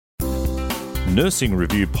Nursing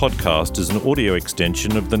Review podcast is an audio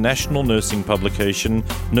extension of the national nursing publication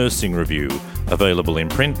Nursing Review, available in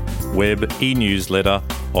print, web, e-newsletter,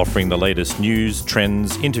 offering the latest news,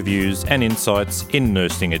 trends, interviews and insights in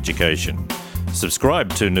nursing education. Subscribe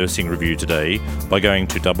to Nursing Review today by going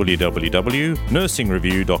to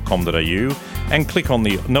www.nursingreview.com.au and click on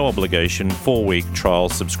the no-obligation 4-week trial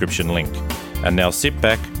subscription link. And now sit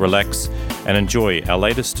back, relax and enjoy our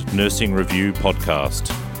latest Nursing Review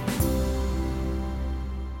podcast.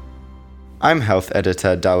 I'm Health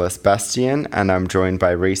Editor Dallas Bastian, and I'm joined by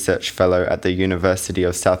Research Fellow at the University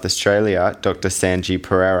of South Australia, Dr. Sanjee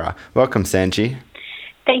Perera. Welcome, Sanjee.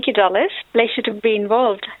 Thank you, Dallas. Pleasure to be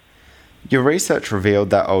involved. Your research revealed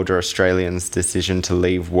that older Australians' decision to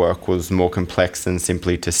leave work was more complex than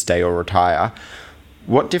simply to stay or retire.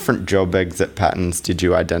 What different job exit patterns did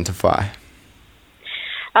you identify?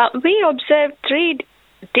 We observed 3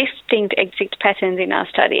 distinct exit patterns in our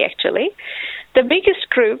study, actually. The biggest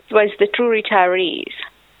group was the true retirees.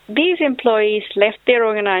 These employees left their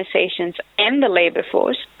organizations and the labor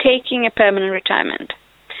force, taking a permanent retirement.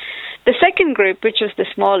 The second group, which was the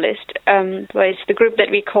smallest, was the group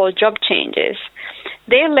that we call job changers.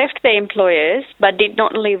 They left their employers but did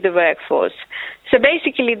not leave the workforce. So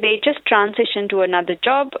basically, they just transitioned to another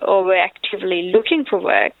job or were actively looking for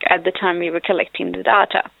work at the time we were collecting the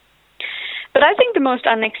data. But I think the most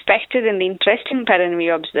unexpected and interesting pattern we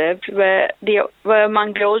observed were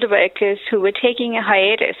among the older workers who were taking a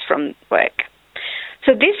hiatus from work.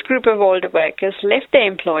 So this group of older workers left their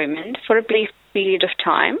employment for a brief period of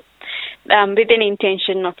time with an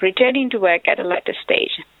intention of returning to work at a later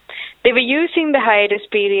stage. They were using the hiatus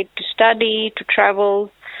period to study, to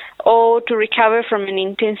travel, or to recover from an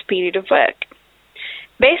intense period of work.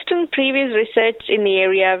 Based on previous research in the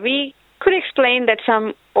area, we could explain that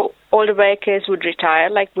some older workers would retire,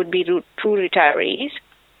 like would be true retirees,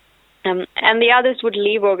 and the others would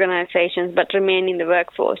leave organizations but remain in the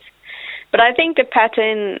workforce. But I think the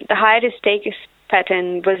hiatus takers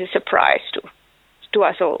pattern was a surprise to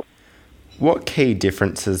us all. What key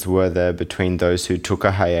differences were there between those who took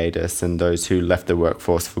a hiatus and those who left the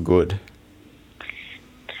workforce for good?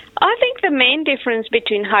 I think the main difference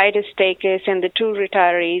between hiatus takers and the true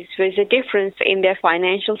retirees was a difference in their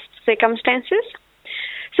financial circumstances.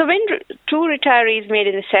 So when true retirees made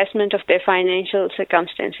an assessment of their financial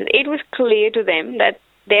circumstances, it was clear to them that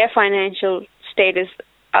their financial status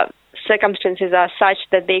circumstances are such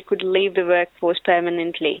that they could leave the workforce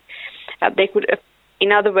permanently.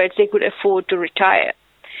 In other words, they could afford to retire.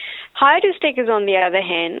 Hiatus takers, on the other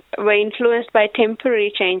hand, were influenced by temporary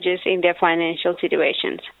changes in their financial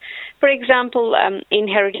situations. For example,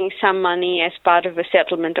 inheriting some money as part of a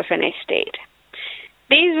settlement of an estate.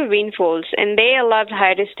 These were windfalls, and they allowed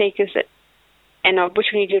hiatus takers an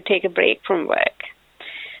opportunity to take a break from work.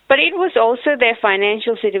 But it was also their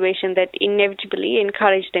financial situation that inevitably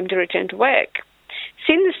encouraged them to return to work.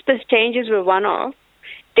 Since the changes were one-off,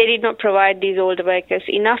 they did not provide these older workers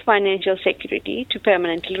enough financial security to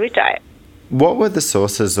permanently retire. What were the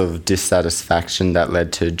sources of dissatisfaction that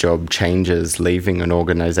led to job changers leaving an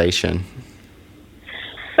organization?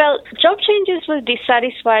 Well, job changers were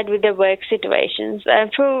dissatisfied with their work situations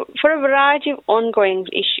for a variety of ongoing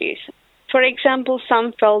issues. For example,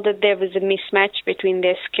 some felt that there was a mismatch between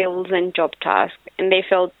their skills and job tasks, and they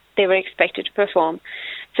felt they were expected to perform,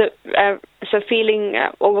 so feeling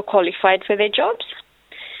overqualified for their jobs.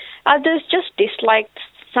 Others just disliked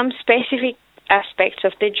some specific aspects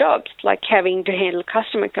of their jobs, like having to handle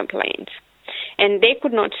customer complaints, and they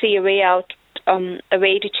could not see a way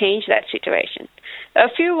to change that situation. A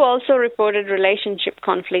few also reported relationship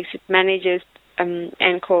conflicts with managers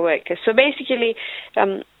and co-workers. So basically,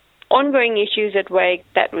 ongoing issues at work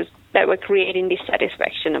that were creating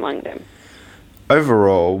dissatisfaction among them.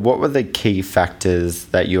 Overall, what were the key factors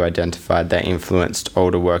that you identified that influenced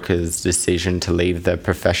older workers' decision to leave their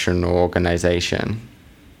professional organisation?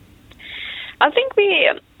 I think we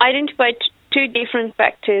identified 2 different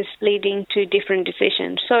factors leading to different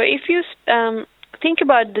decisions. So if you think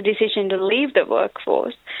about the decision to leave the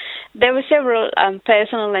workforce, there were several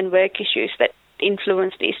personal and work issues that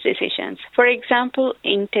influenced these decisions. For example,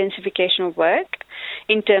 intensification of work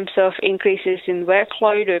in terms of increases in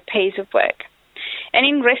workload or pace of work. And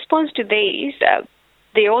in response to these,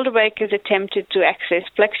 the older workers attempted to access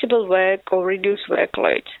flexible work or reduce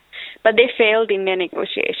workloads, but they failed in their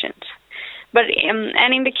negotiations. But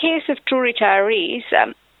and in the case of true retirees,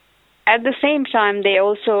 at the same time, they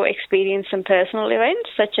also experienced some personal events,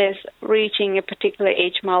 such as reaching a particular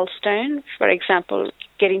age milestone. For example,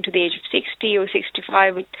 getting to the age of 60 or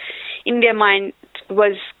 65, in their mind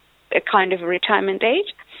was a kind of a retirement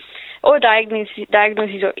age. or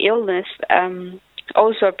diagnosis of illness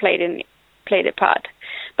also played a part.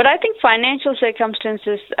 But I think financial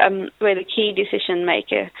circumstances were the key decision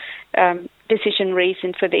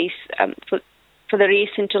reason for these for the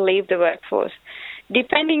reason to leave the workforce.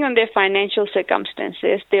 Depending on their financial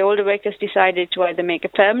circumstances, the older workers decided to either make a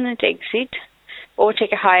permanent exit or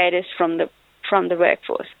take a hiatus from the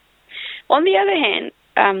workforce. On the other hand,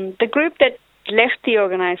 the group that left the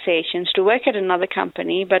organizations to work at another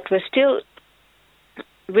company but were still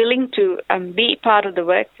willing to be part of the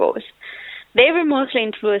workforce, they were mostly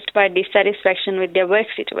influenced by dissatisfaction with their work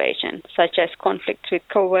situation, such as conflicts with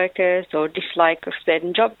co-workers or dislike of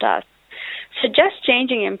certain job tasks. So just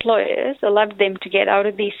changing employers allowed them to get out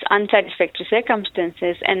of these unsatisfactory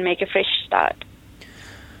circumstances and make a fresh start.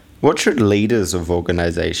 What should leaders of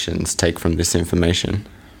organizations take from this information?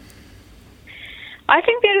 I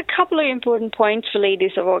think there are a couple of important points for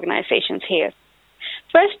leaders of organizations here.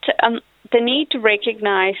 First, the need to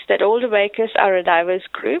recognize that older workers are a diverse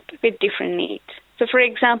group with different needs. So, for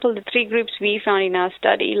example, the 3 groups we found in our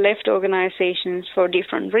study left organizations for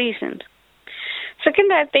different reasons.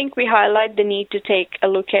 Second, I think we highlight the need to take a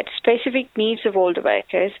look at specific needs of older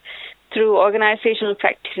workers through organizational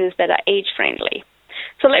practices that are age-friendly.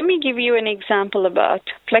 So let me give you an example about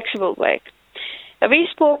flexible work. We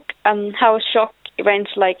spoke how shock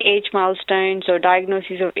events like age milestones or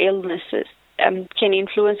diagnosis of illnesses can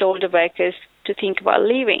influence older workers to think about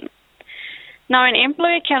leaving. Now, an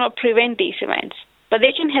employer cannot prevent these events, but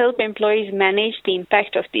they can help employees manage the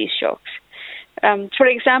impact of these shocks. For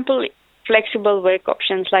example, flexible work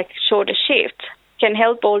options like shorter shifts can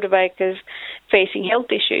help older workers facing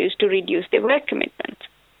health issues to reduce their work commitment.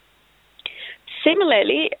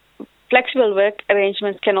 Similarly, flexible work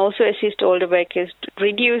arrangements can also assist older workers to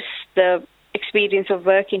reduce the experience of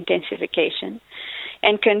work intensification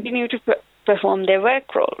and continue to perform their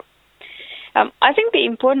work role. I think the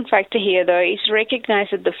important factor here, though, is to recognize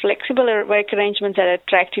that the flexible work arrangements that are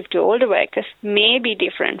attractive to older workers may be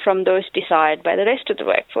different from those desired by the rest of the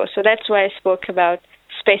workforce. So that's why I spoke about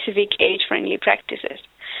specific age-friendly practices.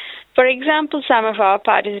 For example, some of our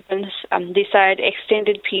participants desired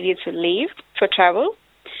extended periods of leave for travel,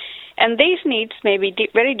 and these needs may be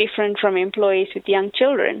very different from employees with young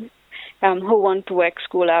children who want to work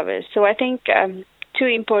school hours. So I think 2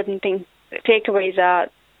 important takeaways are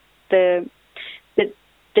the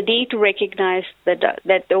need to recognize that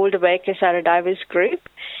the older workers are a diverse group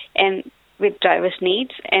and with diverse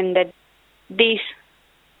needs, and that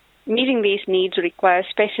meeting these needs requires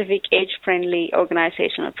specific age-friendly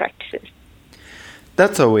organizational practices.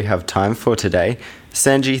 That's all we have time for today.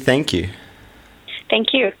 Sanjee, thank you.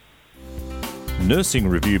 Thank you. Nursing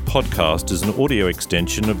Review podcast is an audio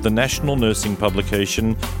extension of the national nursing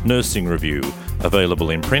publication Nursing Review, available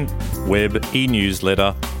in print, web,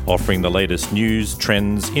 e-newsletter, offering the latest news,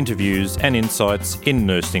 trends, interviews and insights in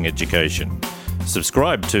nursing education.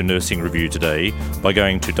 Subscribe to Nursing Review today by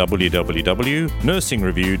going to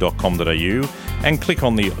www.nursingreview.com.au and click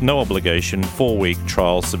on the no obligation 4-week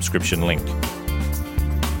trial subscription link.